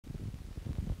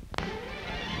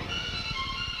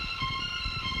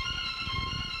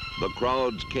The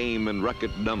crowds came in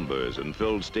record numbers and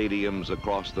filled stadiums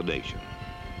across the nation.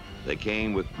 They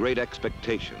came with great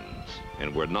expectations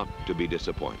and were not to be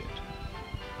disappointed.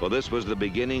 For this was the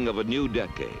beginning of a new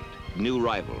decade, new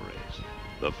rivalries,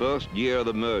 the first year of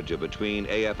the merger between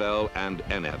AFL and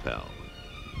NFL.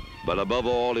 But above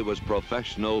all, it was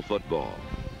professional football,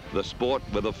 the sport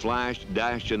with the flash,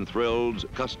 dash, and thrills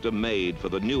custom-made for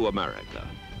the new America,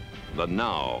 the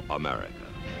now America.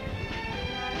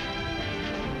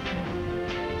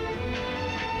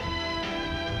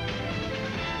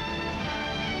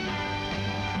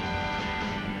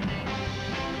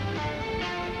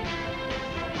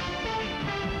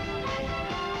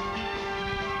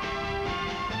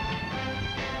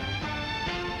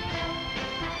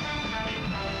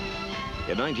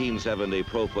 In 1970,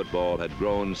 pro football had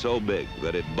grown so big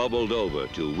that it bubbled over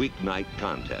to weeknight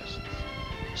contests.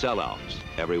 Sellouts,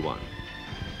 every one.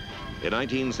 In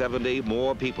 1970,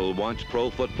 more people watched pro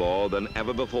football than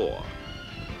ever before,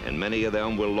 and many of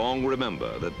them will long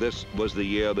remember that this was the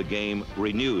year the game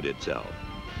renewed itself.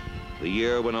 The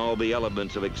year when all the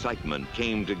elements of excitement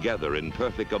came together in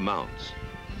perfect amounts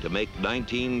to make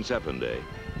 1970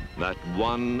 that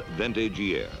one vintage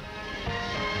year.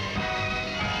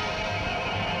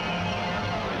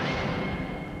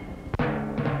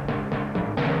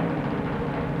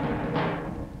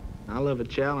 I love a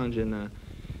challenge, and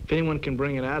if anyone can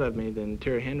bring it out of me, then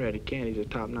Terry Hanratty can. He's a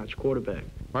top-notch quarterback.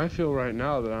 I feel right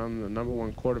now that I'm the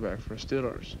 #1 quarterback for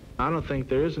Steelers. I don't think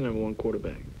there is a #1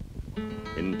 quarterback.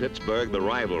 In Pittsburgh, the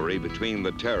rivalry between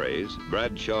the Terrys,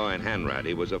 Bradshaw and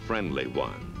Hanratty, was a friendly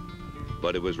one.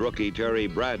 But it was rookie Terry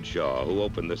Bradshaw who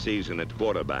opened the season at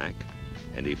quarterback,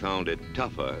 and he found it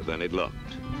tougher than it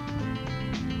looked.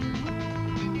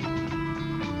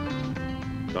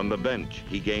 From the bench,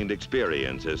 he gained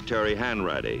experience as Terry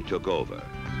Hanratty took over.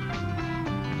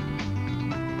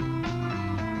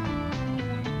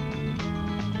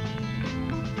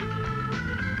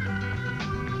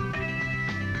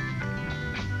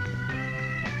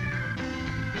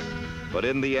 But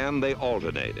in the end, they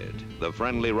alternated, the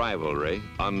friendly rivalry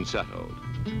unsettled.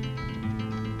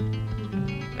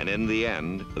 And in the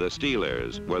end, the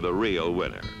Steelers were the real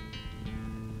winner.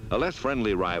 A less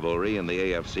friendly rivalry in the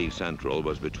AFC Central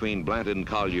was between Blanton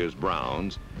Collier's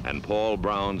Browns and Paul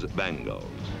Brown's Bengals.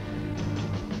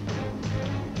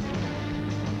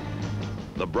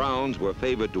 The Browns were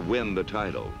favored to win the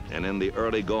title, and in the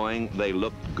early going, they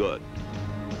looked good.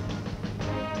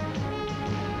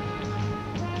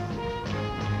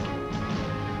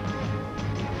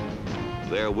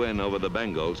 Their win over the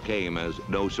Bengals came as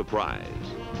no surprise.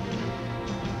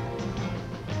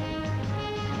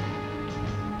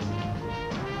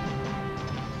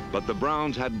 But the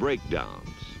Browns had breakdowns.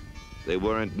 They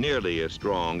weren't nearly as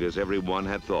strong as everyone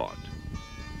had thought.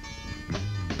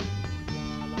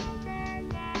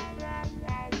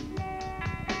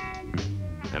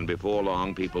 And before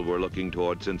long, people were looking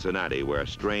toward Cincinnati, where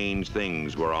strange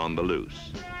things were on the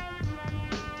loose.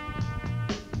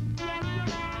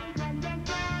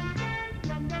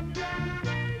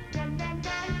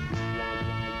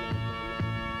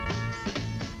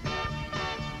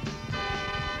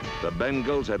 The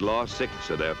Bengals had lost 6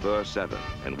 of their first 7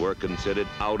 and were considered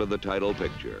out of the title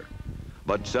picture.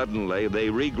 But suddenly they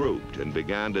regrouped and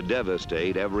began to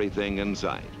devastate everything in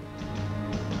sight.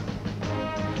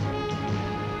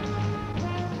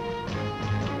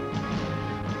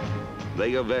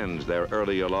 They avenged their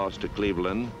earlier loss to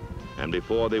Cleveland, and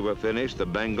before they were finished, the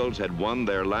Bengals had won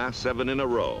their last 7 in a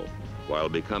row, while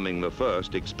becoming the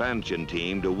first expansion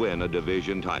team to win a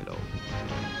division title.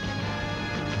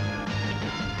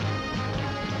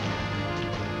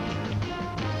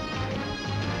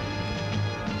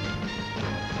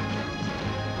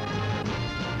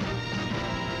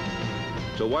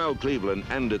 So while Cleveland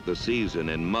ended the season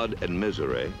in mud and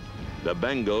misery, the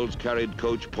Bengals carried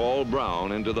coach Paul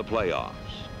Brown into the playoffs.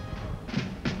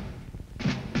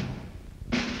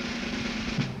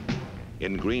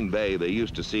 In Green Bay, they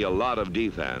used to see a lot of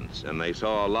defense, and they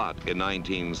saw a lot in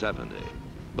 1970,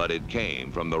 but it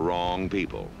came from the wrong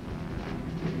people.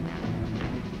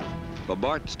 For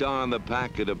Bart Starr and the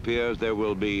pack, it appears there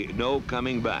will be no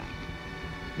coming back.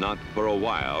 Not for a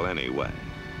while, anyway.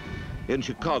 In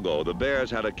Chicago, the Bears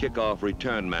had a kickoff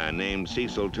return man named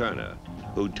Cecil Turner,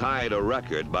 who tied a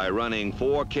record by running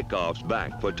 4 kickoffs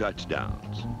back for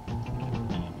touchdowns.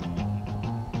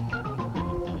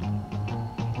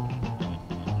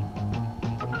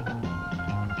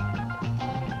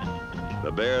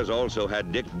 The Bears also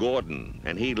had Dick Gordon,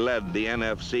 and he led the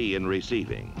NFC in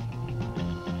receiving.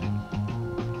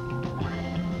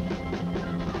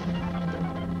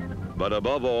 But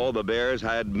above all, the Bears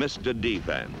had Mr.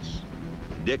 Defense.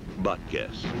 Dick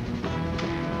Butkus.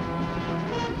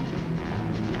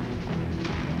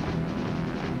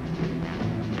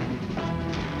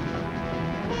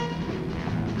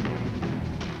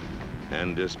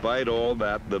 And despite all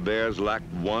that, the Bears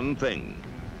lacked one thing,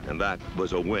 and that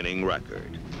was a winning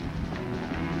record.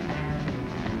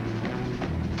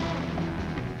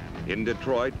 In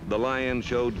Detroit, the Lions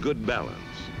showed good balance,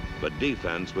 but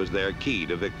defense was their key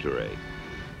to victory,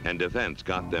 and defense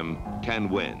got them 10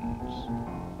 wins.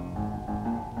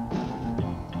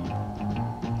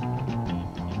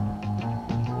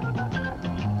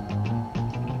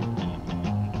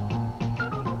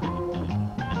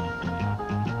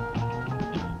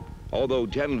 Although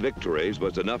 10 victories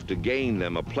was enough to gain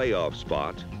them a playoff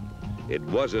spot, it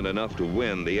wasn't enough to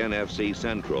win the NFC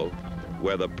Central,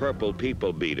 where the Purple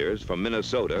People Beaters from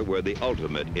Minnesota were the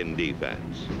ultimate in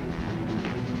defense.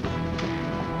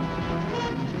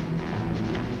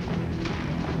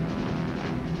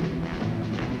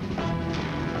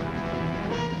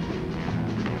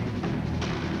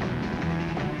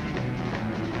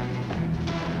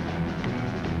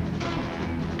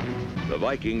 The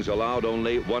Vikings allowed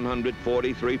only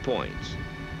 143 points.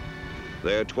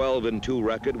 Their 12-2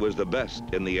 record was the best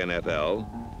in the NFL,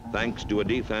 thanks to a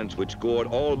defense which scored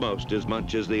almost as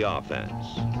much as the offense.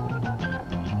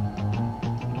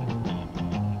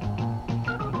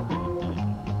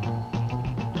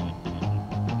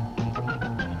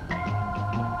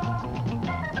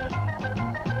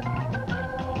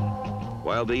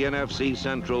 While the NFC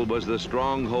Central was the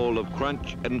stronghold of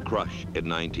crunch and crush in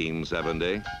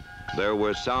 1970, there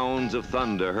were sounds of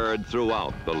thunder heard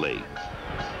throughout the league.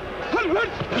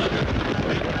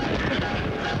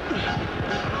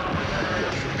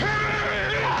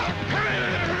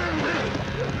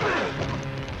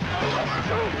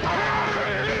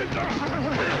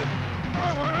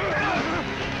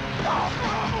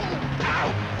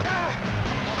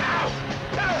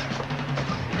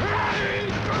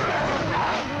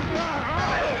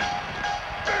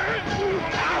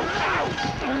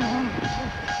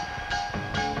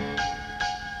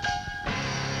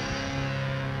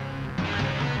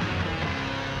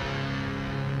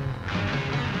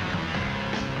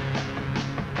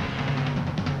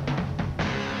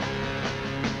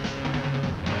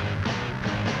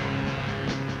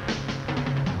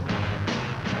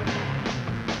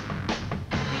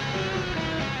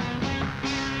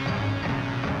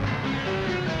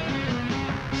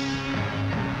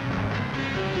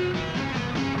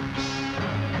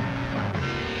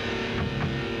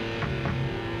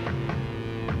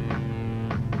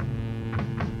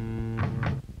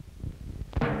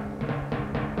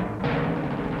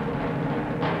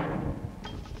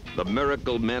 The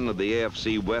miracle men of the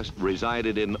AFC West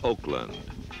resided in Oakland.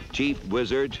 Chief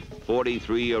Wizard,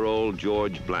 43-year-old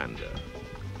George Blanda.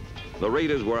 The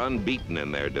Raiders were unbeaten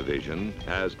in their division,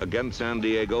 as against San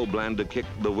Diego, Blanda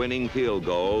kicked the winning field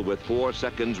goal with 4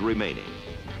 seconds remaining.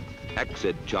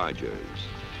 Exit Chargers.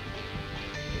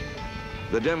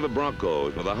 The Denver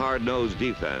Broncos, with a hard-nosed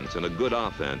defense and a good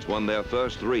offense, won their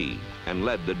first 3 and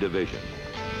led the division.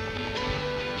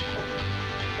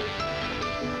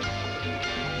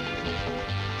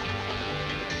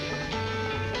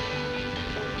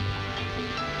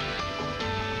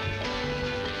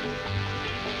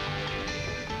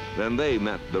 Then they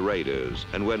met the Raiders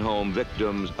and went home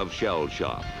victims of shell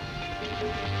shock.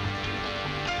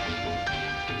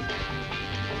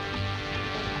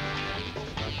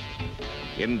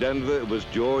 In Denver, it was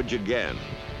George again,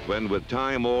 when with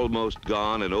time almost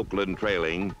gone and Oakland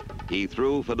trailing, he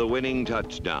threw for the winning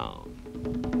touchdown.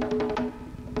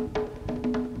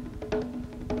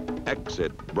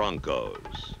 Exit Broncos.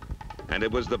 And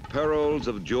it was the perils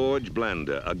of George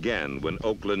Blanda again when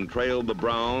Oakland trailed the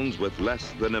Browns with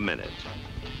less than a minute.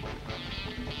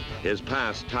 His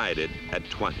pass tied it at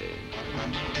 20.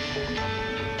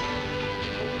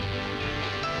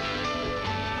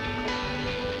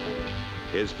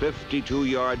 His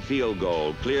 52-yard field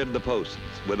goal cleared the posts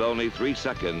with only 3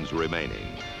 seconds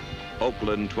remaining.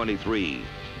 Oakland 23,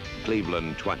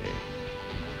 Cleveland 20.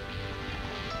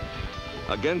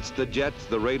 Against the Jets,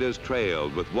 the Raiders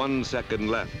trailed with 1 second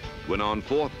left when on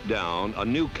 4th down, a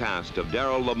new cast of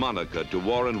Darryl LaMonica to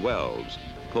Warren Wells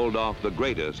pulled off the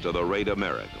greatest of the Raider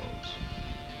miracles.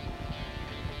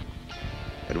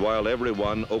 And while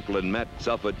everyone Oakland met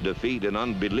suffered defeat in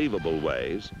unbelievable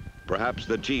ways, perhaps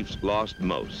the Chiefs lost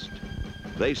most.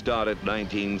 They started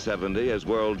 1970 as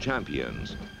world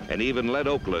champions and even led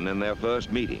Oakland in their first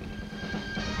meeting.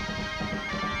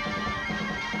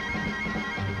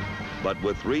 But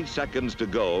with 3 seconds to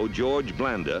go, George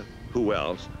Blanda, who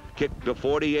else, kicked a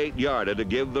 48-yarder to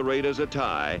give the Raiders a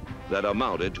tie that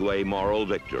amounted to a moral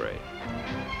victory.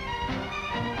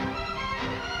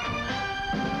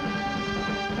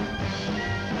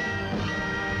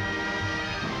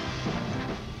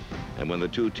 And when the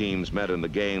two teams met in the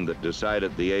game that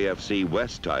decided the AFC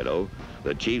West title,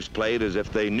 the Chiefs played as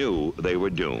if they knew they were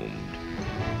doomed.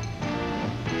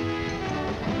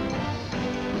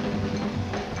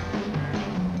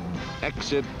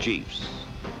 Exit Chiefs.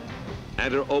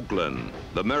 Enter Oakland,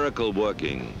 the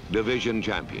miracle-working division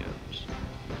champions.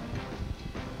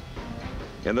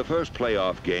 In the first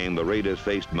playoff game, the Raiders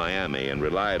faced Miami and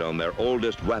relied on their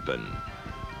oldest weapon,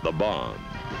 the bomb.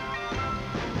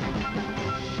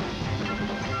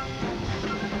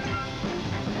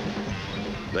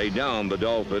 They downed the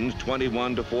Dolphins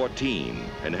 21-14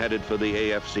 and headed for the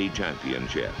AFC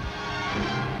Championship.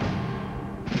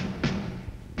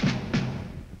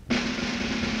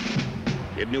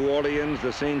 In New Orleans,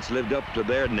 the Saints lived up to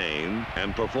their name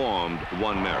and performed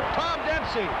one miracle. Tom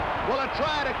Dempsey will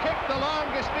try to kick the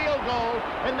longest field goal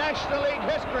in National League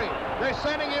history. They're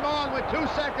sending him on with 2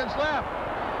 seconds left.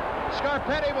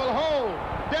 Scarpetti will hold.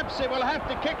 Dempsey will have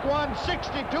to kick one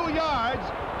 62 yards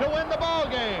to win the ball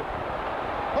game.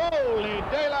 Holy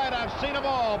daylight, I've seen them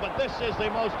all, but this is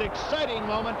the most exciting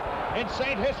moment in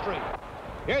Saint history.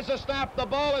 Here's the snap, the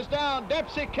ball is down,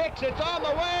 Dempsey kicks, it's on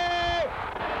the way!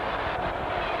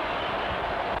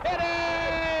 It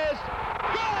is!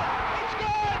 Good! It's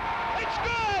good! It's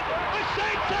good! The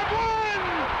Saints have won!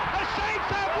 The Saints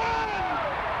have won!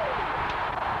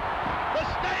 The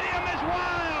stadium is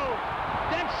wild!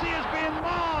 Dempsey is being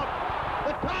mobbed!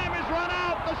 The time has run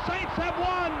out! The Saints have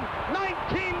won!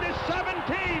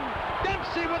 19-17!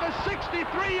 Dempsey with a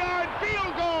 63-yard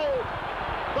field goal!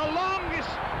 The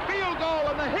longest field goal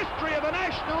in the history of the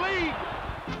National League!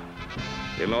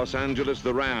 In Los Angeles,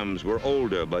 the Rams were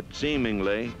older but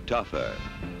seemingly tougher.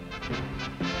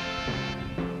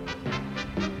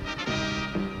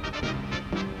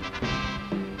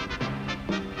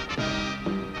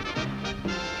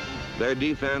 Their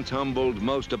defense humbled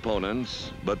most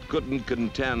opponents, but couldn't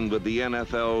contend with the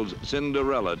NFL's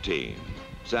Cinderella team,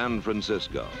 San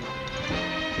Francisco.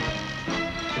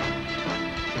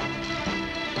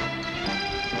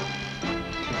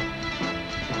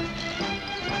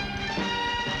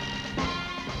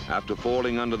 After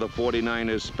falling under the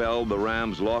 49ers' spell, the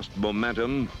Rams lost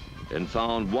momentum and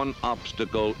found one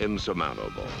obstacle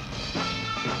insurmountable.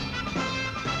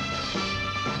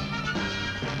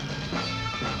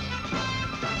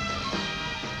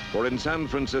 For in San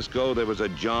Francisco, there was a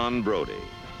John Brody,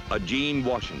 a Gene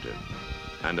Washington,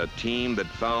 and a team that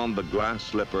found the glass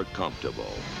slipper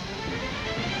comfortable.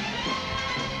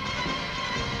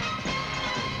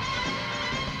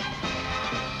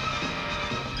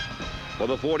 For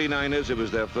the 49ers, it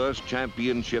was their first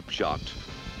championship shot,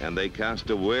 and they cast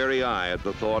a wary eye at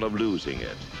the thought of losing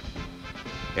it.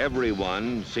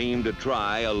 Everyone seemed to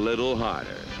try a little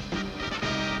harder.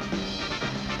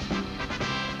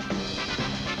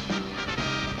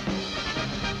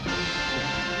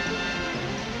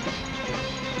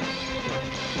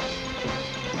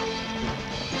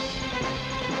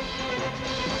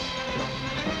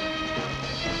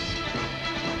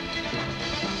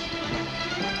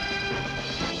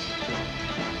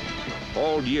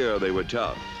 All year they were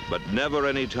tough, but never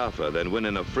any tougher than when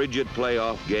in a frigid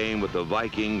playoff game with the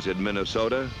Vikings in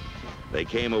Minnesota, they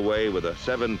came away with a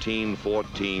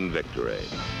 17-14 victory.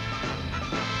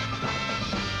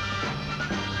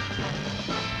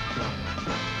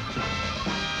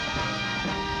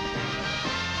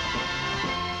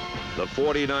 The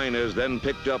 49ers then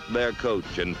picked up their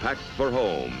coach and packed for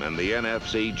home and the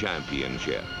NFC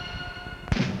Championship.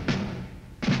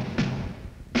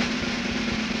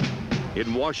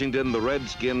 In Washington, the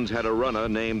Redskins had a runner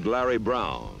named Larry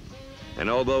Brown, and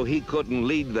although he couldn't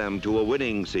lead them to a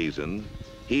winning season,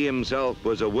 he himself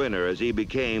was a winner as he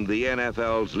became the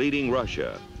NFL's leading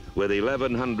rusher with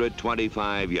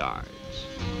 1,125 yards.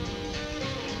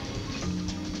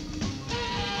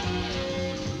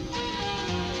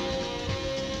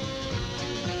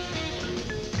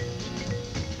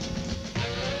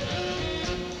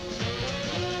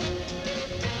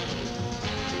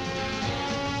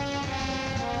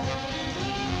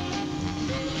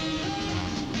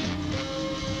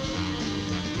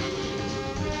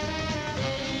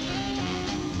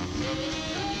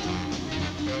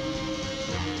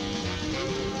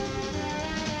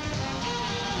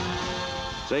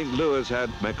 St. Louis had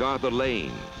MacArthur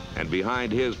Lane, and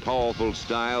behind his powerful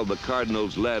style, the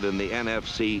Cardinals led in the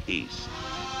NFC East.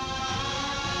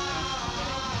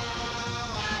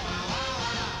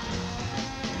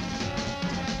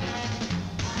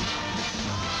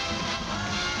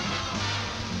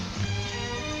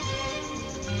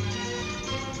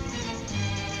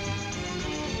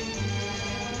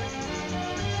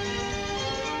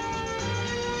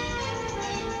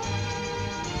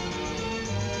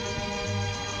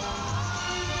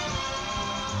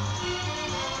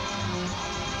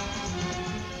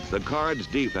 The Cards'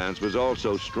 defense was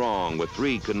also strong with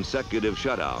 3 consecutive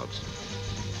shutouts,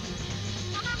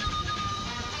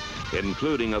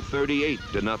 including a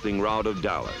 38-0 rout of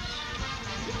Dallas.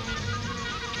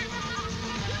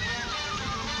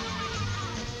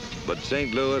 But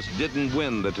St. Louis didn't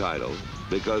win the title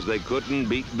because they couldn't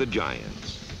beat the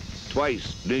Giants.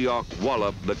 Twice, New York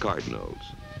walloped the Cardinals.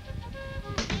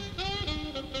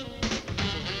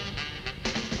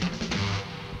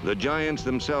 The Giants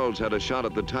themselves had a shot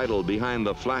at the title behind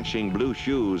the flashing blue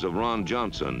shoes of Ron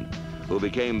Johnson, who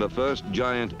became the first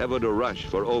Giant ever to rush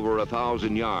for over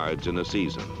 1,000 yards in a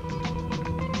season.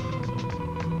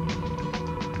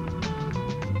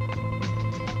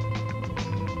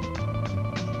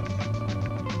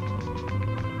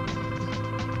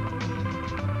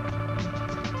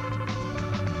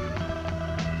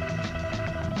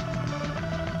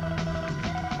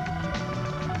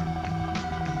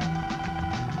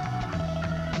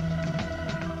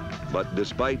 But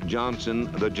despite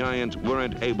Johnson, the Giants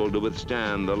weren't able to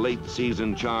withstand the late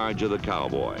season charge of the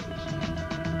Cowboys.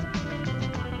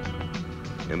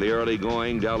 In the early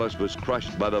going, Dallas was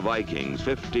crushed by the Vikings,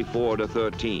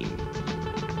 54-13.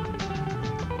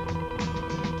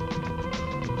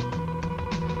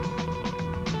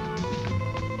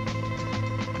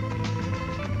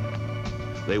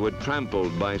 They were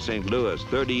trampled by St. Louis,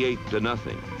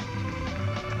 38-0.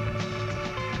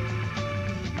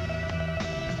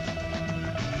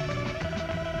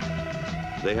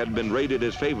 They had been rated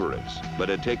as favorites, but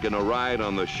had taken a ride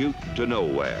on the chute to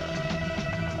nowhere.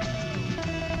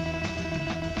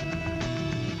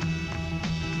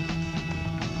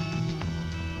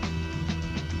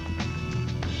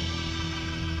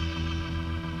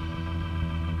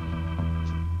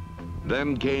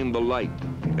 Then came the light,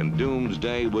 and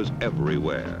doomsday was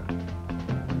everywhere.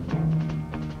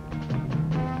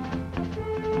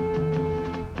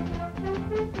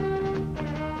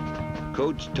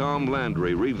 Coach Tom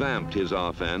Landry revamped his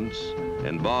offense,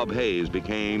 and Bob Hayes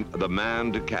became the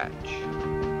man to catch.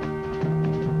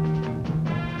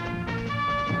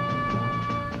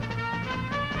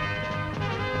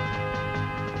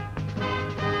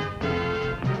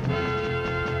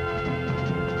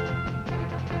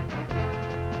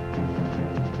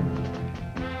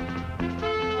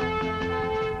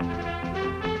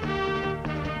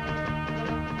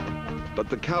 But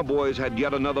the Cowboys had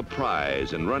yet another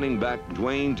prize, and running back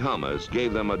Dwayne Thomas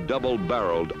gave them a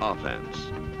double-barreled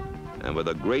offense. And with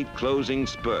a great closing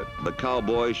spurt, the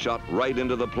Cowboys shot right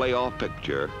into the playoff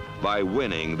picture by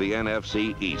winning the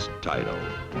NFC East title.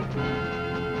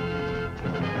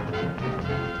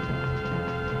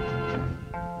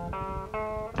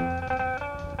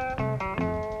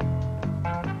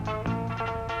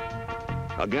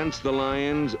 Against the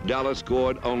Lions, Dallas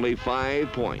scored only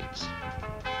 5 points.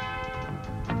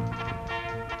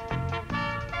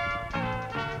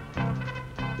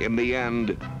 In the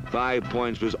end, 5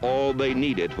 points was all they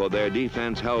needed, for their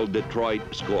defense held Detroit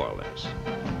scoreless.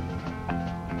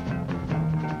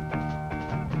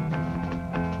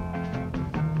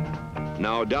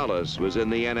 Now Dallas was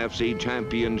in the NFC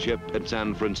Championship at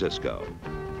San Francisco.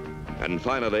 And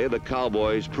finally, the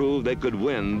Cowboys proved they could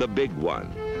win the big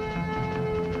one.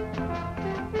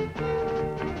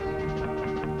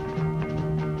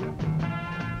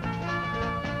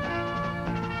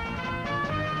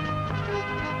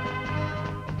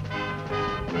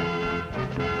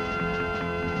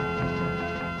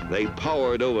 They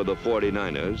powered over the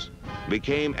 49ers,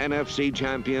 became NFC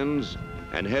champions,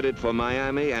 and headed for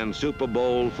Miami and Super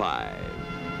Bowl V.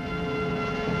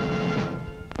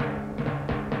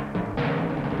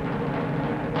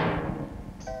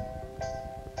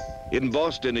 In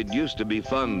Boston, it used to be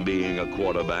fun being a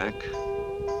quarterback.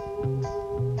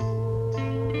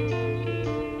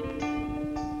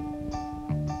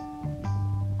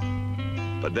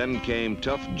 But then came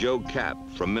Tough Joe Cap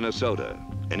from Minnesota,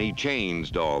 and he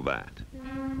changed all that.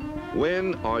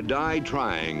 Win or die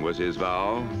trying was his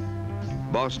vow.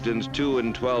 Boston's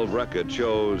 2-12 record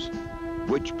shows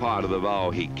which part of the vow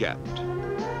he kept.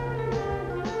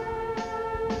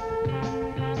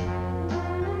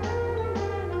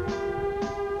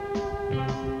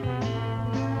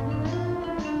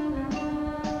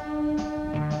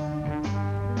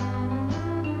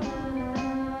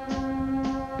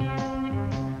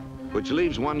 Which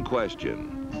leaves one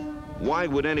question. Why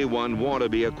would anyone want to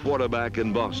be a quarterback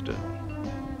in Boston?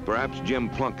 Perhaps Jim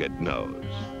Plunkett knows.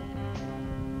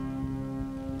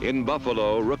 In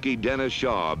Buffalo, rookie Dennis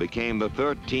Shaw became the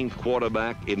 13th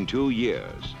quarterback in 2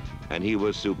 years, and he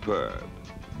was superb.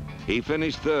 He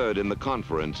finished third in the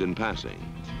conference in passing.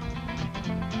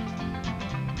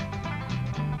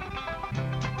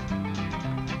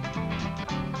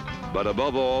 But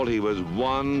above all, he was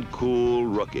one cool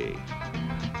rookie.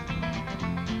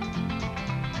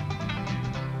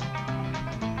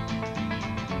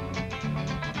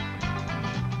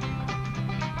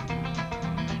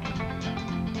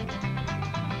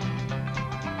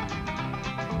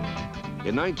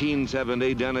 In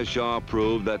 1970, Dennis Shaw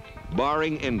proved that,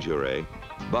 barring injury,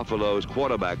 Buffalo's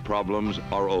quarterback problems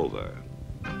are over.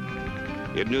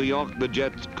 In New York, the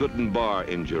Jets couldn't bar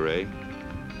injury.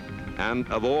 And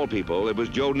of all people, it was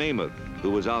Joe Namath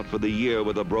who was out for the year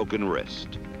with a broken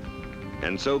wrist.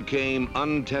 And so came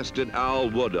untested Al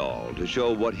Woodall to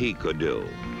show what he could do.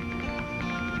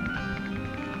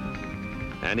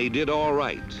 And he did all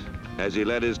right as he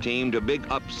led his team to big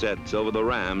upsets over the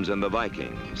Rams and the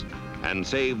Vikings and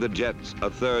saved the Jets a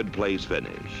third-place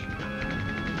finish.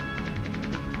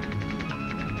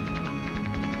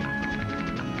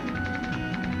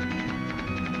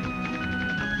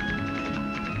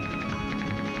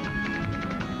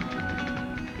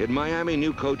 In Miami,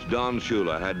 new coach Don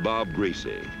Shula had Bob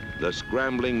Greasy, the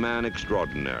scrambling man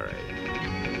extraordinary.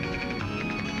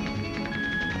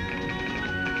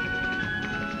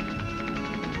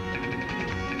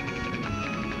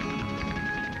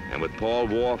 And with Paul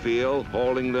Warfield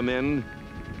hauling them in,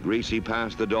 Greasy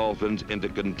passed the Dolphins into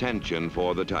contention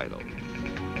for the title.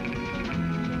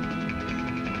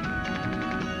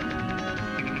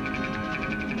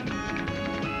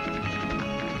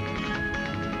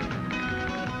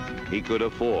 He could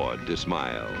afford to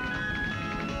smile.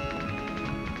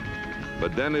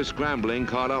 But then his scrambling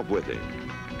caught up with him.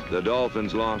 The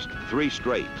Dolphins lost 3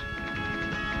 straight.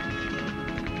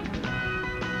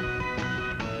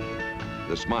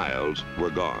 The smiles were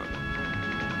gone.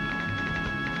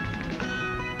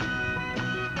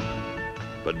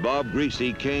 But Bob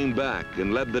Greasy came back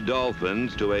and led the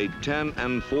Dolphins to a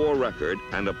 10-4 record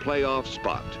and a playoff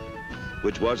spot,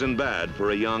 which wasn't bad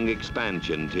for a young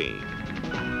expansion team.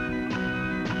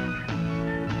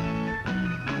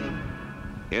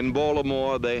 In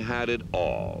Baltimore, they had it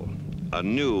all. A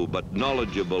new but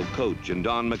knowledgeable coach in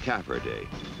Don McCafferty,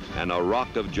 and a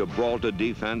Rock of Gibraltar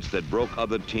defense that broke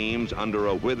other teams under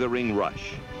a withering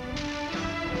rush.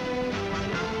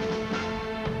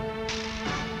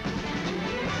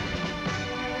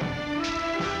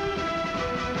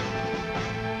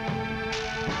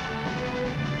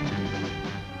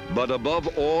 But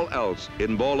above all else,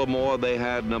 in Baltimore, they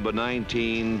had number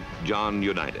 19, John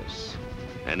Unitas.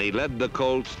 And he led the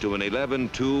Colts to an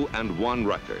 11-2-1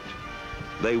 record.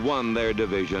 They won their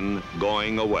division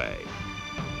going away.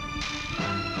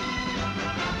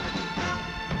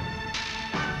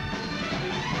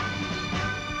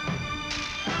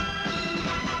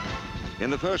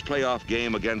 In the first playoff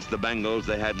game against the Bengals,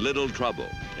 they had little trouble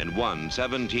and won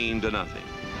 17-0.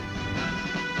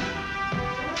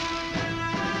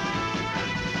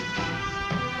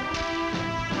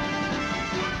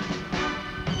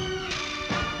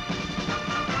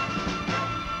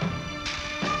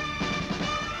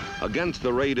 Against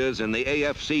the Raiders in the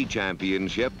AFC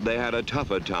Championship, they had a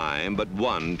tougher time, but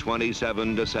won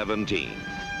 27-17.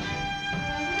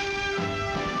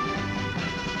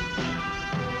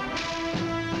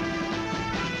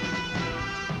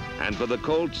 And for the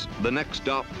Colts, the next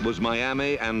stop was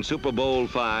Miami and Super Bowl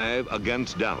V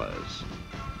against Dallas.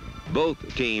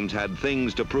 Both teams had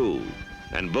things to prove,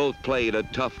 and both played a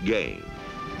tough game.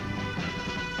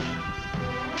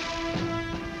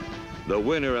 The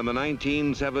winner in the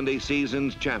 1970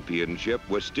 season's championship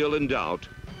was still in doubt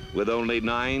with only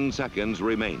 9 seconds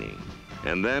remaining.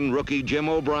 And then rookie Jim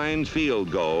O'Brien's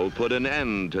field goal put an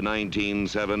end to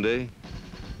 1970.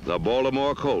 The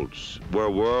Baltimore Colts were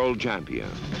world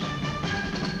champions.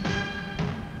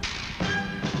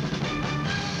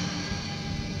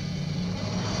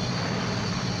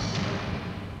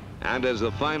 And as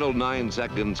the final 9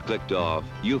 seconds clicked off,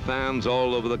 you fans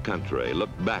all over the country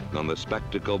looked back on the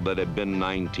spectacle that had been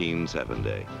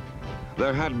 1970.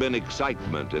 There had been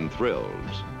excitement and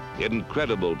thrills,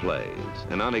 incredible plays,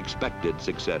 and unexpected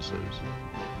successes.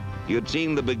 You'd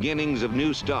seen the beginnings of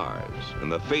new stars and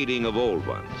the fading of old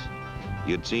ones.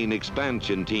 You'd seen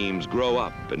expansion teams grow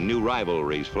up and new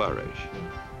rivalries flourish.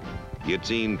 You'd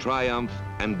seen triumph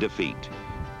and defeat.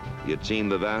 You'd seen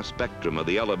the vast spectrum of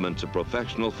the elements of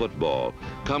professional football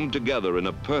come together in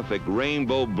a perfect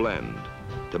rainbow blend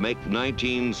to make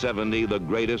 1970 the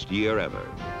greatest year ever.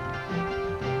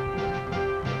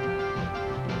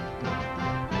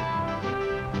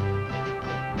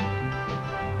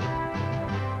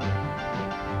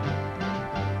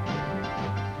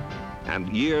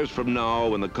 And years from now,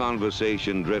 when the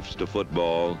conversation drifts to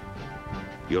football,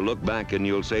 you'll look back and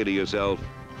you'll say to yourself,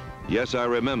 yes, I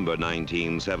remember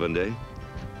 1970.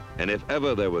 And if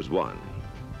ever there was one,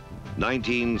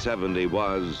 1970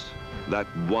 was that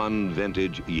one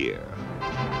vintage year.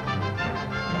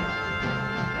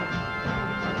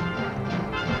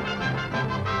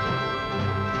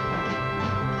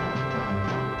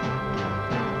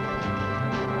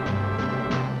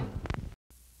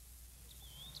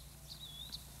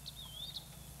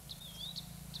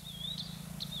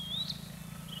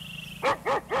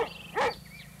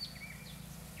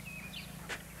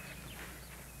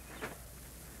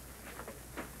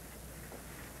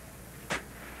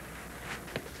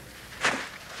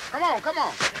 Come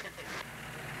on.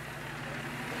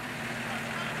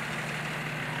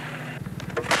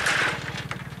 A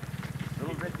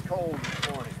little bit cold this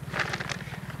morning.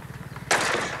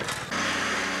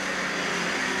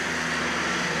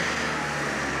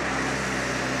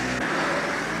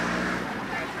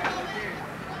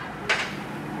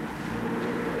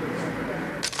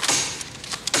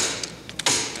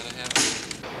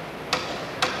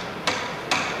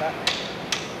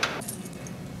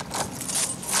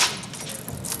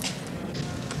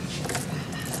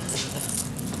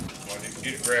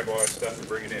 You to grab all that stuff and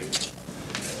bring it in.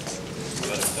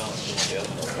 Last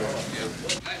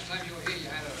time you were here, you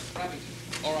had a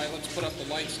Remington. All right, let's put up the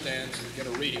light stands and get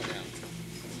a reading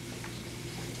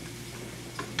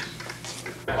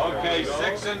now. Okay,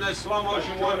 6 in the slow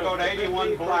motion one, go to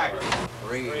 81 black.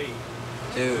 3,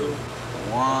 2,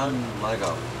 1, let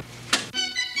go.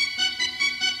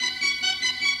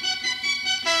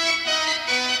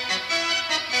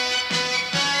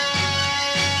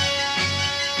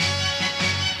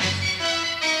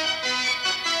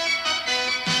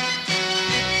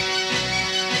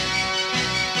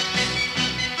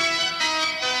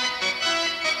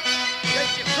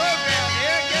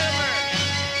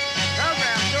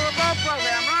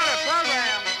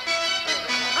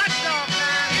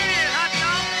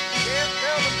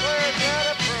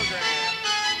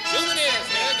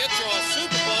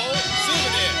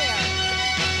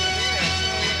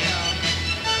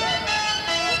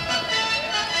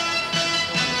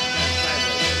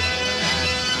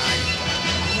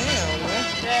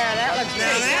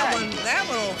 That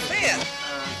one will fit.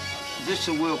 Is this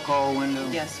a will call window?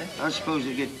 Yes, sir. I was supposed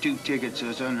to get 2 tickets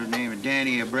that's under the name of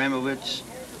Danny Abramovich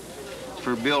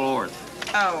for Bill Orth.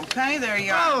 Oh, okay, there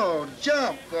you are. Oh,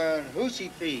 jump, hoosey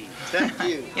fee. Thank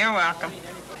you. You're welcome.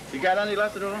 You got any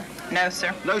left at all? No,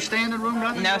 sir. No standing room,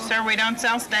 nothing? No, sir, we don't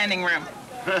sell standing room.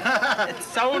 It's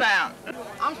sold out.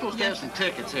 I'm supposed to have some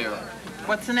tickets here.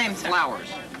 What's the name, sir? Flowers.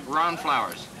 Ron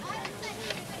Flowers.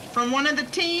 From one of the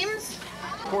teams?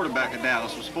 Quarterback of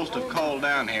Dallas was supposed to have called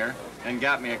down here and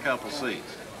got me a couple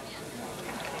seats.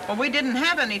 Well, we didn't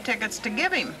have any tickets to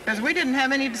give him because we didn't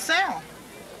have any to sell.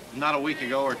 Not a week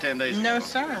ago or 10 days ago? No,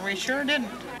 sir, we sure didn't.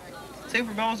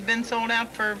 Super Bowl's been sold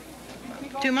out for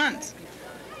 2 months.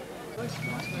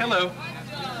 Hello.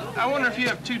 I wonder if you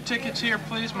have 2 tickets here,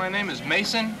 please. My name is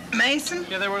Mason. Mason?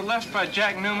 Yeah, they were left by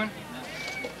Jack Newman.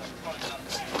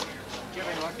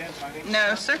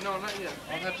 No, sir. No, not yet.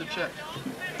 I'll have to check.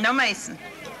 No Mason.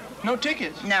 No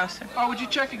tickets? No, sir. Oh, would you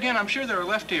check again? I'm sure they were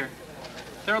left here.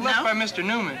 They were left No. by Mr.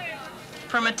 Newman.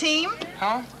 From a team?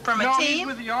 Huh? From a no, team? he's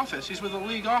with the office. He's with the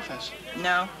league office.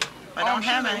 No, I I'm don't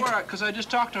sure have they any. were, because I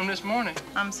just talked to him this morning.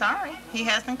 I'm sorry, he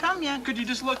hasn't come yet. Could you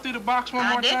just look through the box one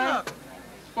more I did time? look.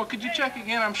 Well, could you check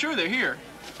again? I'm sure they're here.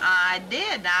 I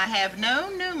did. I have no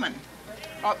Newman.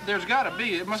 Oh, there's got to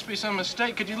be. It must be some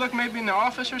mistake. Could you look maybe in the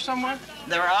office or somewhere?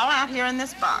 They're all out here in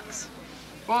this box.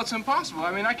 Well, it's impossible.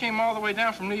 I mean, I came all the way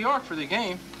down from New York for the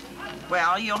game.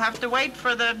 Well, you'll have to wait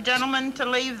for the gentleman to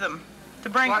leave them, to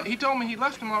bring Well, them. he told me he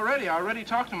left them already. I already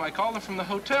talked to him. I called him from the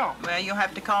hotel. Well, you'll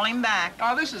have to call him back.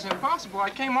 Oh, this is impossible. I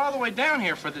came all the way down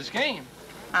here for this game.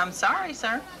 I'm sorry,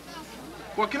 sir.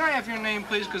 Well, can I have your name,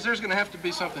 please? Because there's going to have to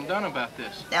be something done about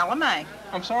this. Ella May.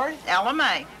 I'm sorry? Ella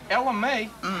May. Ella May?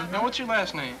 Mm-hmm. Now, what's your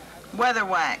last name?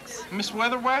 Weatherwax. Miss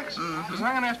Weatherwax? Mm-hmm. Because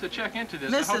I'm going to have to check into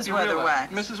this. I hope Mrs. you realize.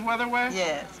 Weatherwax. Mrs. Weatherwax?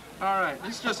 Yes. All right.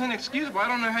 This is just inexcusable. I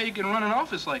don't know how you can run an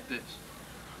office like this.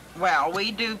 Well,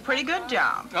 we do pretty good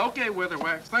job. Okay,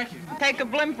 Weatherwax. Thank you. Take a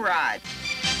blimp ride.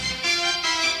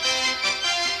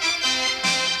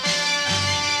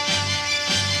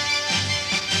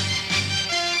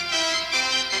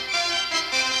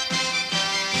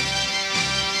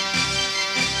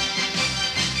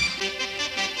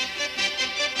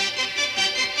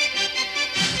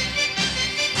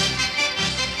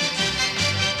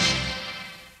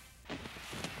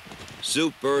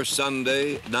 Super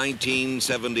Sunday,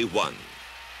 1971.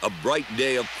 A bright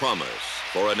day of promise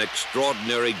for an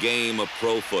extraordinary game of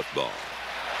pro football.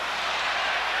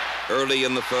 Early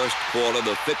in the first quarter,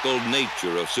 the fickle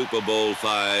nature of Super Bowl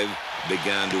V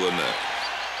began to emerge.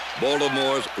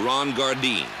 Baltimore's Ron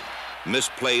Gardine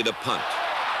misplayed a punt,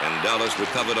 and Dallas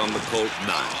recovered on the Colt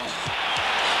 9.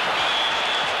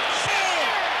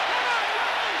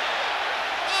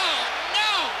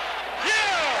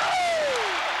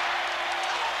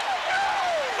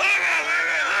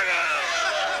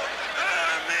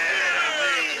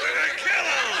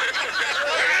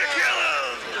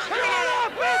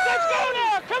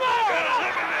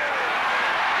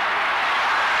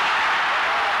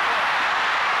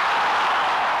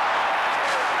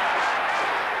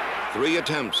 Three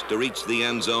attempts to reach the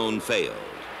end zone failed,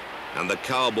 and the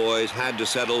Cowboys had to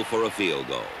settle for a field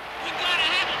goal. We gotta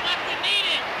have it like we need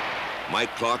it.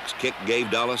 Mike Clark's kick gave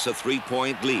Dallas a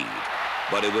 3-point lead,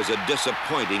 but it was a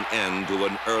disappointing end to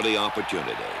an early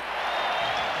opportunity.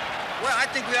 Well, I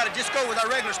think we ought to just go with our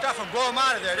regular stuff and blow them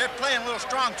out of there. They're playing a little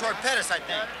strong toward Pettis, I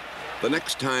think. The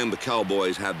next time the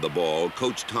Cowboys had the ball,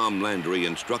 Coach Tom Landry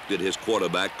instructed his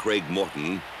quarterback, Craig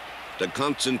Morton, to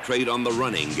concentrate on the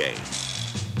running game.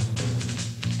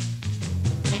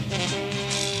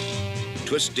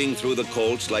 Twisting through the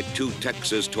Colts like two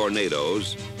Texas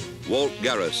tornadoes, Walt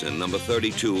Garrison, number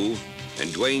 32, and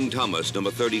Dwayne Thomas,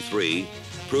 number 33,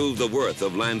 proved the worth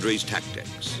of Landry's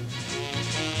tactics.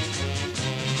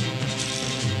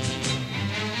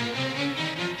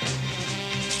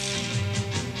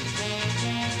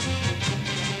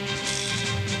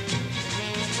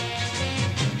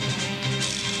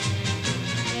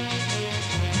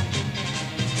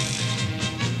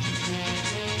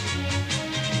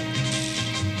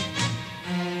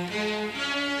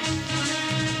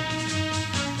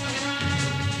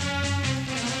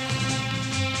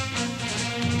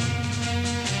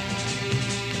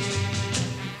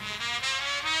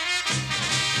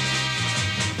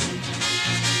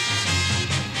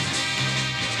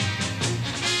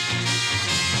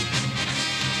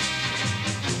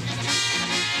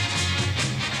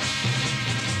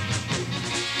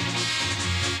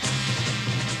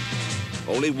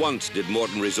 Only once did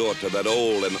Morton resort to that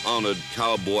old and honored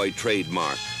cowboy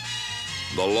trademark,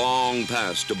 the long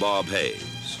pass to Bob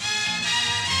Hayes.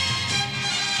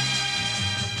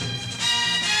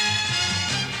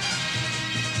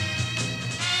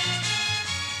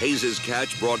 Hayes'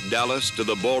 catch brought Dallas to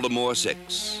the Baltimore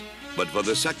 6. But for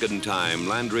the second time,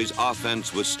 Landry's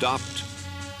offense was stopped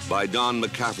by Don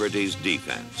McCafferty's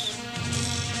defense.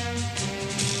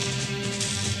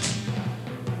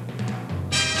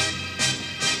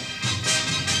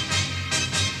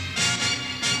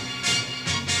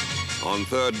 On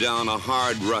third down, a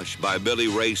hard rush by Billy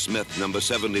Ray Smith, number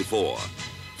 74,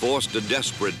 forced a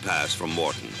desperate pass from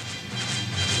Morton.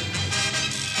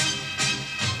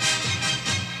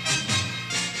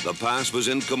 The pass was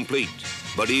incomplete,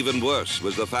 but even worse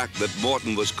was the fact that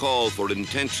Morton was called for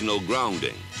intentional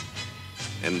grounding,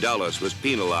 and Dallas was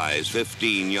penalized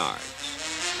 15 yards.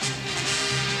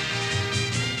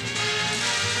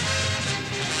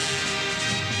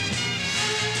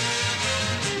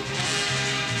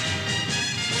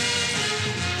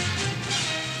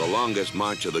 The longest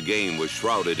march of the game was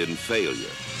shrouded in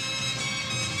failure.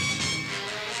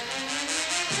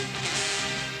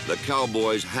 The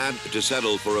Cowboys had to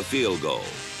settle for a field goal,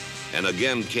 and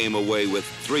again came away with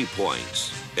 3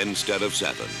 points instead of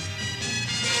 7.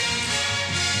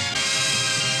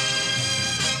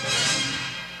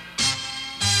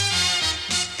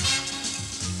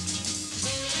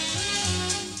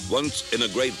 Once in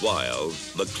a great while,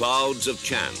 the clouds of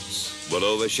chance will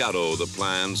overshadow the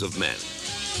plans of men.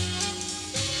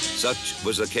 Such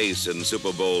was the case in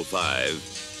Super Bowl V,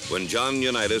 when John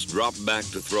Unitas dropped back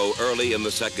to throw early in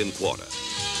the second quarter.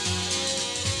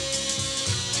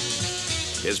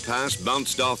 His pass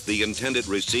bounced off the intended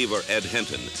receiver, Ed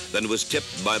Hinton, then was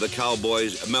tipped by the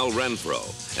Cowboys' Mel Renfro,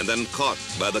 and then caught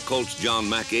by the Colts' John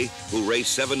Mackey, who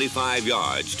raced 75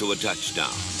 yards to a touchdown.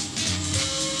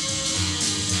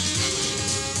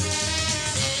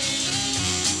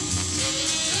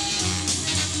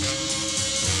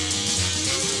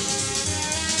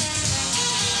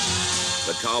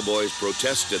 The Cowboys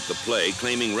protested the play,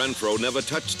 claiming Renfro never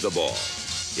touched the ball.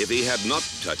 If he had not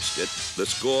touched it, the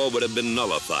score would have been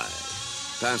nullified.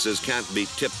 Passes can't be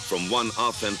tipped from one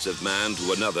offensive man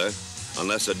to another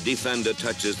unless a defender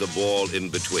touches the ball in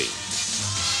between.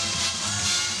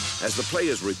 As the play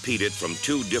is repeated from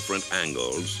 2 different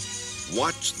angles,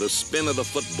 watch the spin of the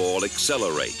football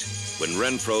accelerate when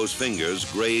Renfro's fingers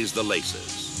graze the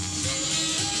laces.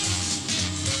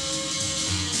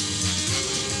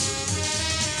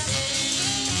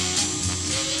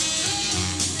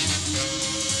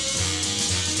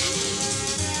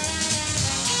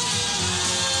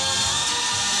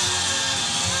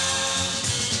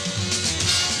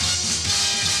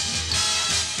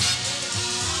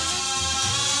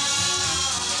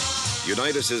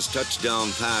 Unitas's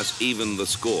touchdown pass evened the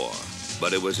score,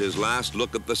 but it was his last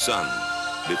look at the sun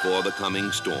before the coming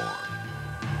storm.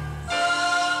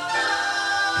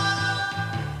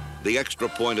 The extra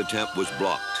point attempt was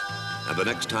blocked, and the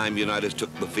next time Unitas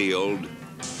took the field,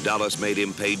 Dallas made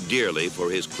him pay dearly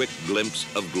for his quick glimpse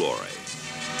of glory.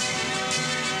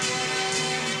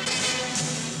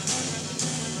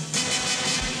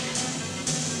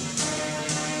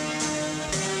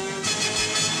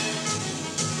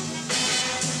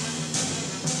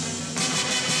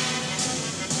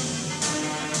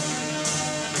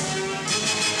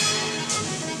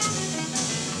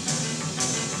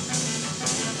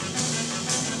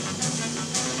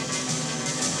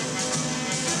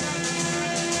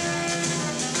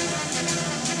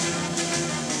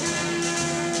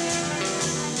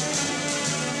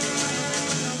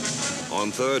 On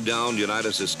third down,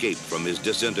 Unitas escaped from his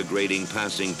disintegrating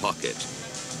passing pocket,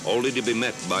 only to be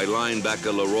met by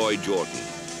linebacker Leroy Jordan,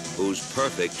 whose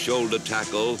perfect shoulder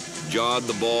tackle jarred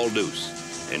the ball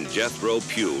loose, and Jethro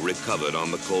Pugh recovered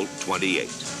on the Colt 28.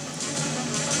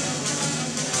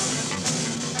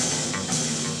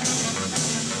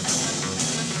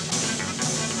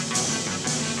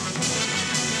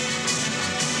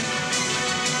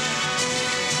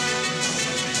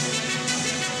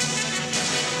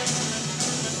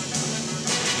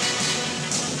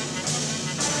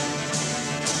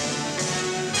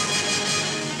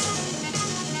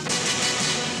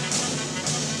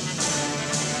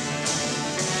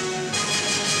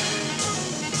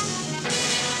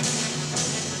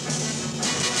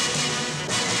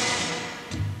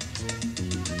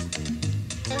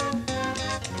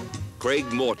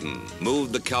 Craig Morton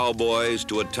moved the Cowboys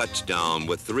to a touchdown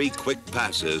with 3 quick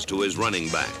passes to his running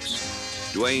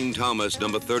backs, Dwayne Thomas,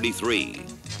 number 33,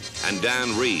 and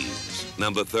Dan Reeves,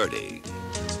 number 30.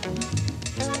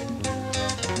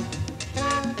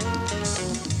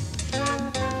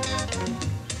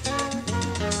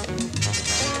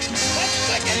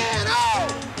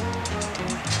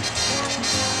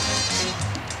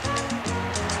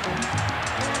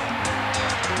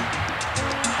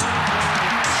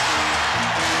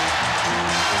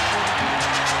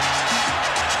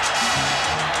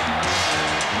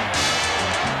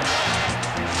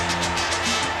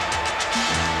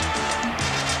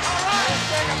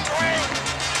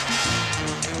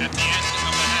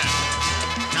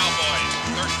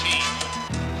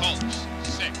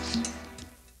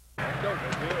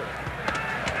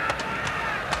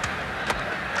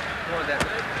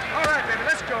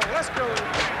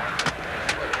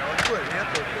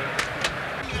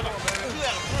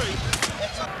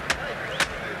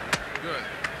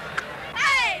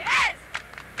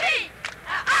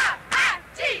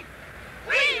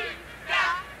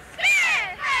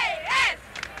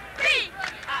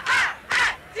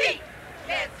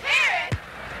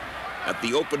 At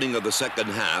the opening of the second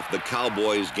half, the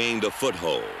Cowboys gained a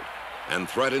foothold and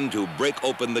threatened to break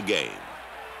open the game.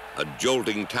 A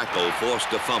jolting tackle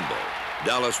forced a fumble.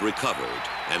 Dallas recovered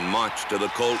and marched to the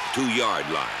Colt 2-yard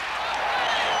line.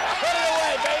 Put it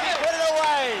away, baby, put it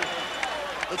away.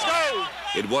 Let's go.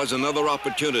 It was another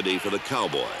opportunity for the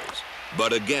Cowboys,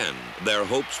 but again, their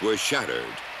hopes were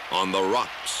shattered on the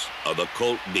rocks of the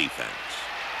Colt defense.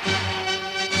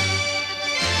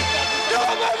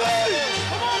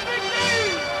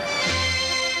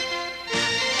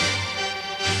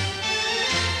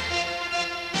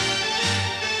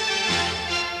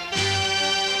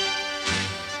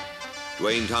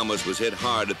 Dwayne Thomas was hit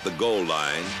hard at the goal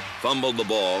line, fumbled the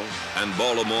ball, and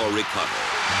Baltimore recovered.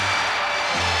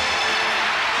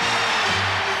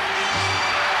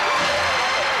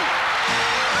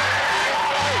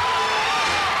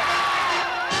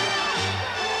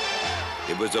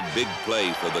 It was a big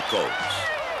play for the Colts.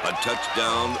 A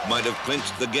touchdown might have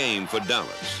clinched the game for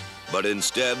Dallas, but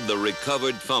instead the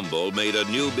recovered fumble made a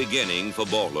new beginning for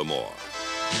Baltimore.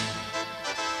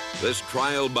 This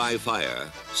trial by fire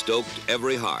stoked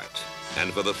every heart,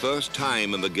 and for the first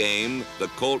time in the game, the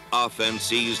Colt offense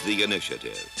seized the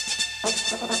initiative.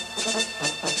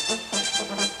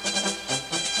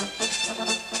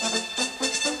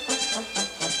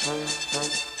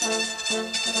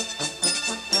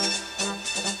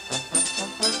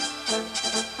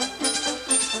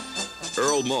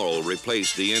 Earl Morrill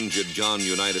replaced the injured John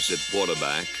Unitas at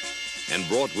quarterback and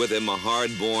brought with him a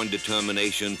hard-born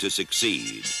determination to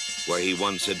succeed where he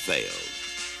once had failed.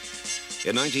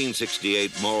 In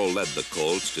 1968, Morrill led the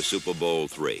Colts to Super Bowl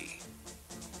III.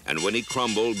 And when he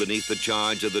crumbled beneath the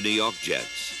charge of the New York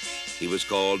Jets, he was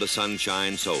called a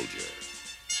Sunshine Soldier.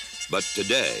 But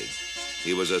today,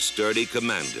 he was a sturdy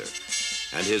commander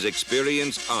and his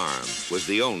experienced arm was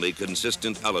the only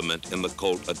consistent element in the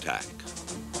Colt attack.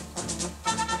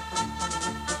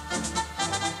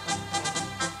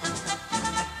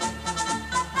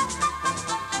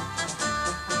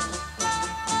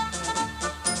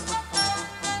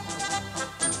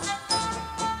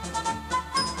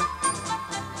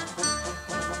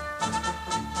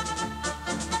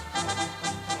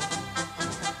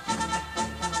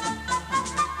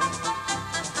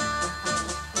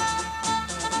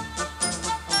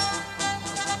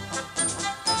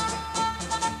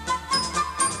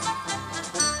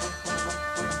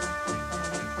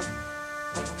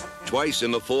 Twice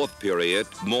in the fourth period,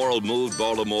 Morrill moved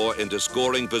Baltimore into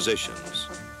scoring positions.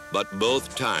 But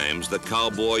both times, the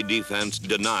Cowboy defense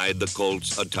denied the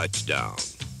Colts a touchdown.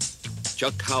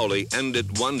 Chuck Howley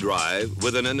ended one drive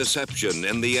with an interception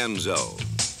in the end zone.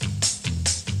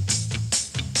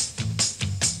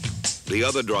 The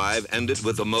other drive ended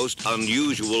with the most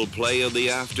unusual play of the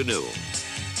afternoon.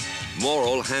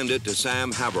 Morrill handed to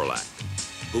Sam Haverlack,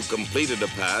 who completed a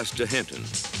pass to Hinton.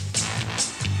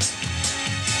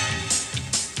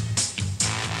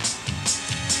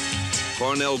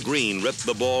 Cornell Green ripped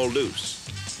the ball loose,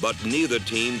 but neither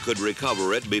team could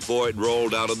recover it before it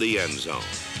rolled out of the end zone.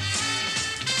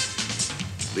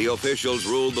 The officials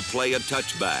ruled the play a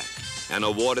touchback and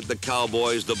awarded the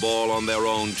Cowboys the ball on their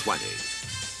own 20.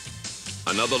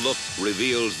 Another look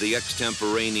reveals the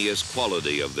extemporaneous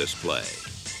quality of this play.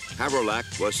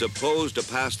 Haverlack was supposed to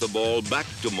pass the ball back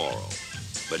to Morrill,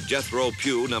 but Jethro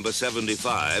Pugh, number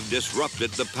 75, disrupted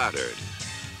the pattern.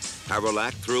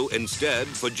 Haverlack threw instead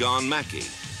for John Mackey,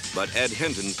 but Ed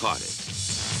Hinton caught it.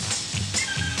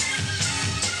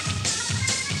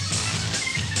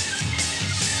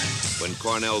 When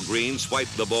Cornell Green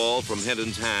swiped the ball from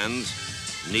Hinton's hands,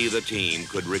 neither team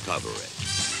could recover it.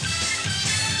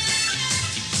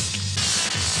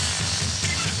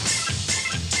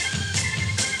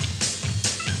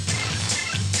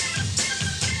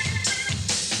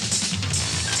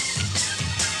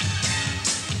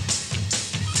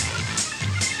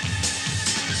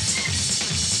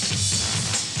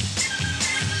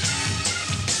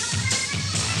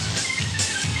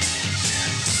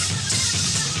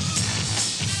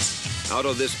 Out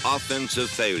of this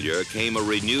offensive failure came a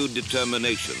renewed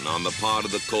determination on the part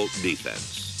of the Colt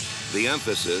defense. The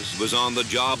emphasis was on the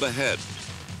job ahead,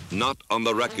 not on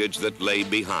the wreckage that lay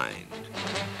behind.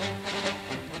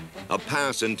 A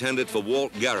pass intended for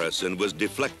Walt Garrison was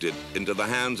deflected into the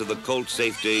hands of the Colt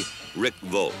safety, Rick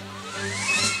Volk.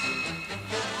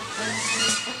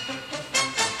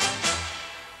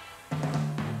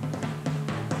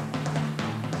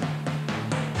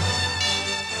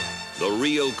 The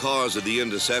real cause of the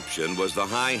interception was the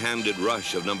high-handed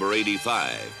rush of number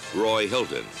 85, Roy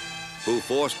Hilton, who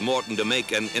forced Morton to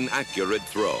make an inaccurate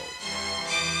throw.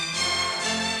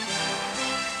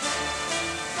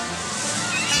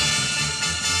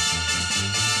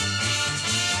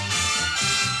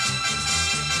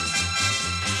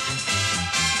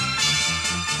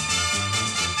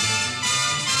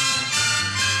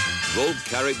 Volk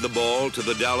carried the ball to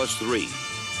the Dallas 3.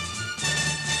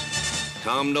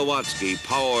 Tom Nowatzki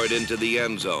powered into the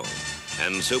end zone,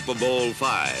 and Super Bowl V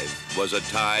was a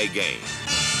tie game.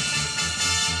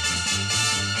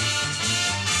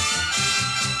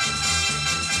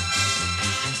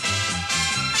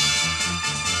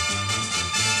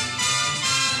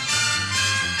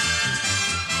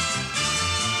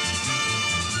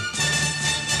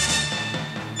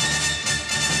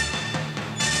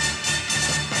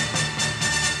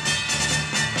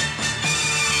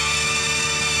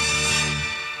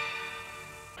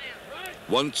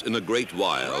 Once in a great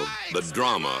while, the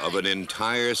drama of an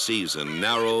entire season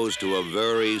narrows to a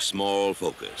very small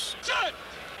focus.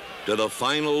 To the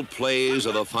final plays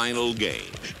of the final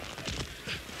game.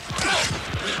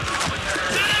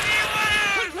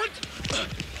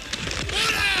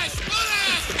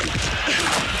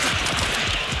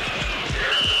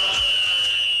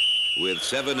 With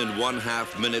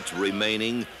 7½ minutes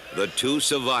remaining, the two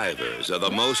survivors of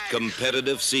the most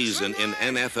competitive season in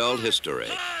NFL history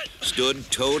stood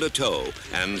toe-to-toe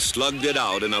and slugged it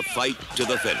out in a fight to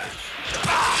the finish. Come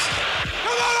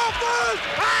on, offense!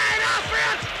 Hey,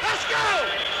 offense! Let's go!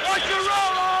 Watch your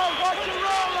roll on! Watch your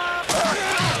roll on!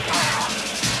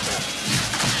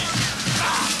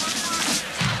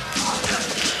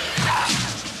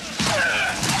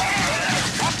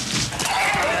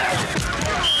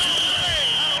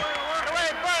 Away,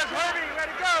 Buzz, Herbie, let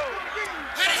it go!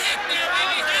 Let it hit now,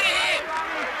 baby! Let it hit!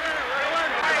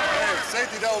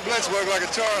 Safety double blitz work like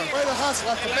a charm. Way to hustle,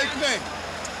 that's the big thing.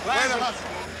 Way to hustle.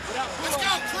 Let's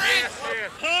go, Chris!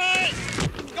 Hey!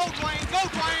 Go, Dwayne! Go,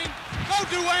 Dwayne! Go,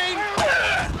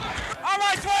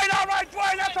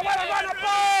 Somebody run the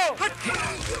ball!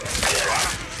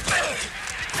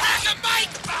 Pass him,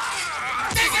 Mike!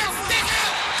 Stick him! Stick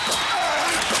him!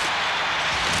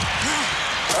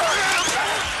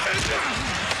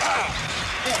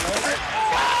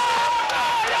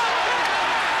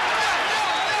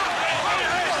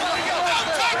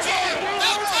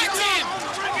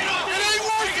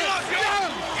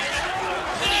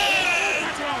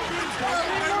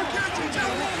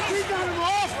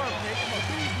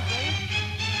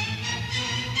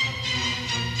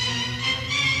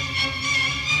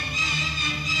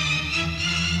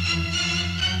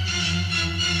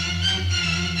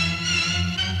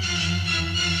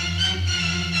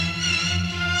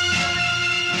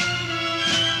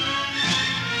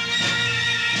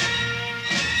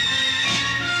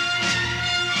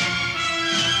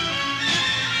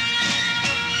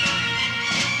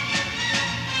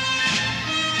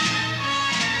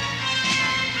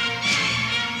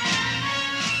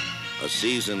 A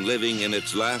season living in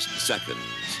its last seconds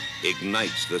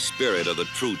ignites the spirit of the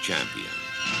true champion.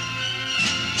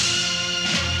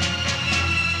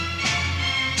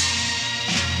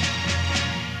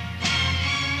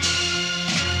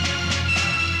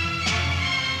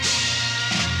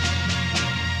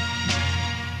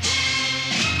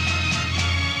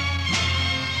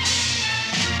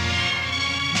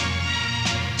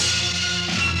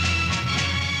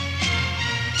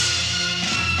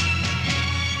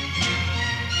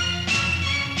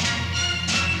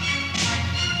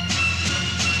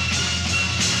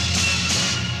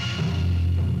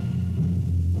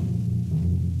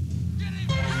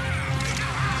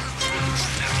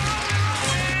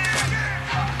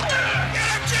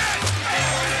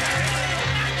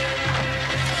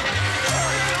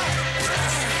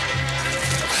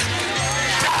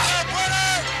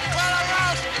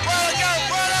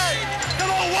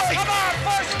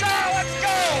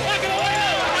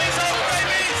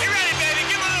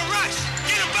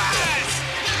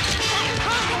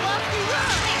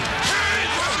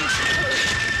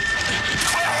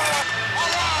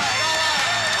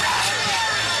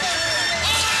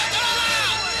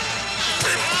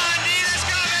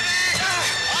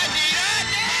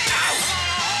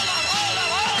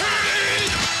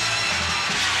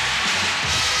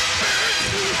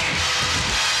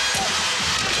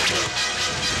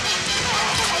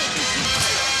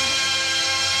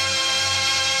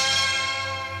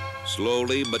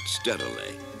 Slowly but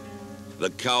steadily, the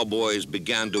Cowboys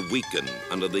began to weaken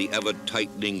under the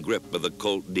ever-tightening grip of the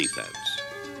Colt defense.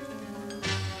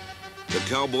 The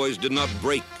Cowboys did not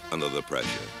break under the pressure,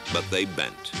 but they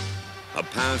bent. A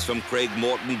pass from Craig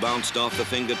Morton bounced off the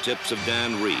fingertips of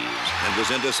Dan Reeves and was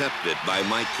intercepted by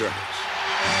Mike Curtis.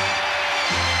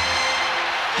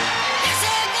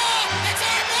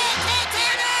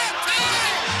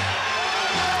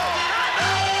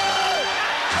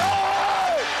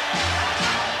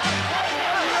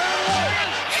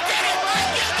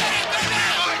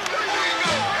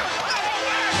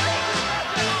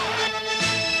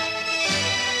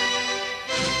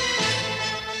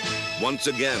 Once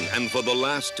again, and for the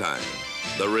last time,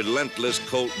 the relentless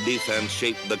Colt defense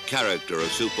shaped the character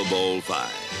of Super Bowl V.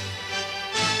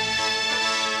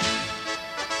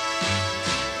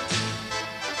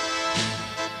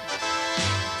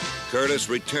 Curtis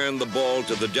returned the ball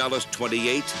to the Dallas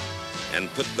 28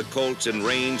 and put the Colts in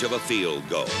range of a field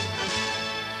goal.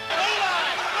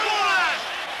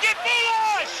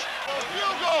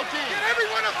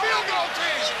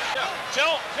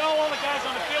 Tell all the guys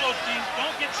on the field team,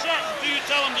 don't get set until you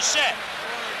tell them to set.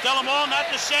 Tell them all not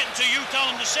to set until you tell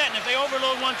them to set. And if they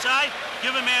overload one side,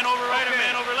 give a man over right or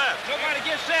man over left. Nobody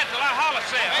get set till I holler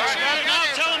set. Got it now?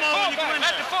 Tell them all when you go in.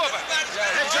 Let the fullback.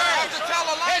 Hey, Jerry, have to tell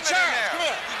the lineman in there.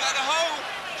 You got to hold.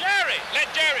 Jerry, let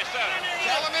Jerry start.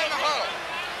 Tell him in the huddle.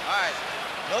 All right.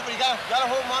 Nobody got to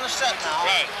hold him on the set now.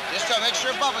 Right. Just to make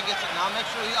sure Bubba gets it now. Make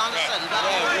sure he's on the set. You got to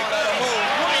hold. You got to move.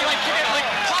 Like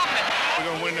popping. We're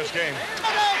going to win this game.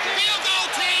 Field goal,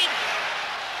 team.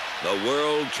 The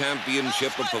World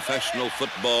Championship of Professional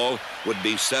Football would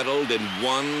be settled in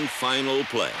one final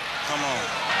play. Come on.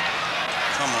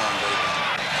 Come on, baby.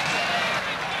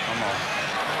 Come on.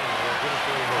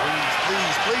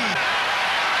 Please, please.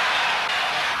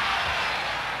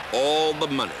 All the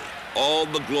money, all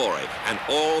the glory, and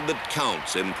all that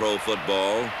counts in pro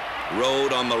football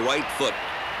rode on the right foot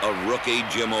of rookie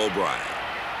Jim O'Brien.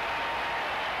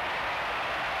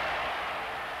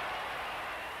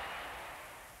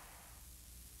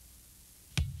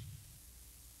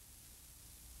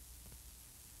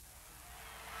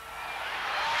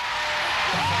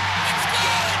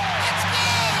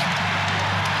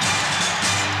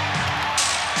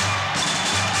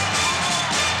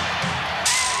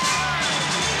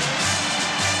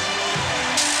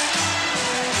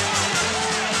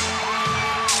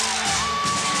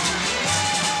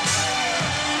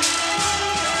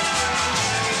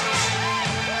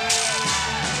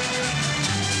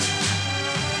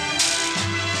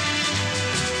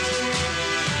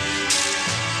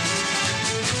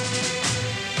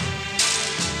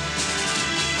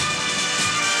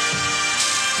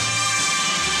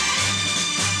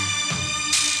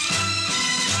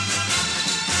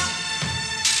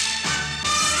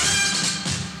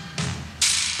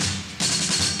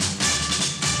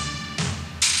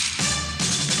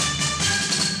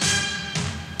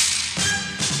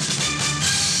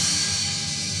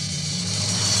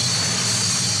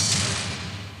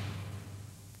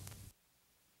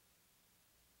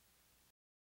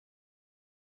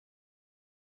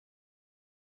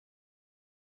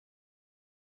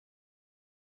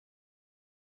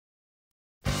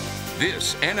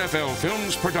 This NFL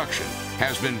Films production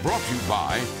has been brought to you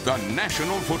by the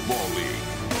National Football League.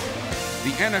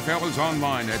 The NFL is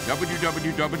online at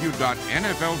www.nfl.com.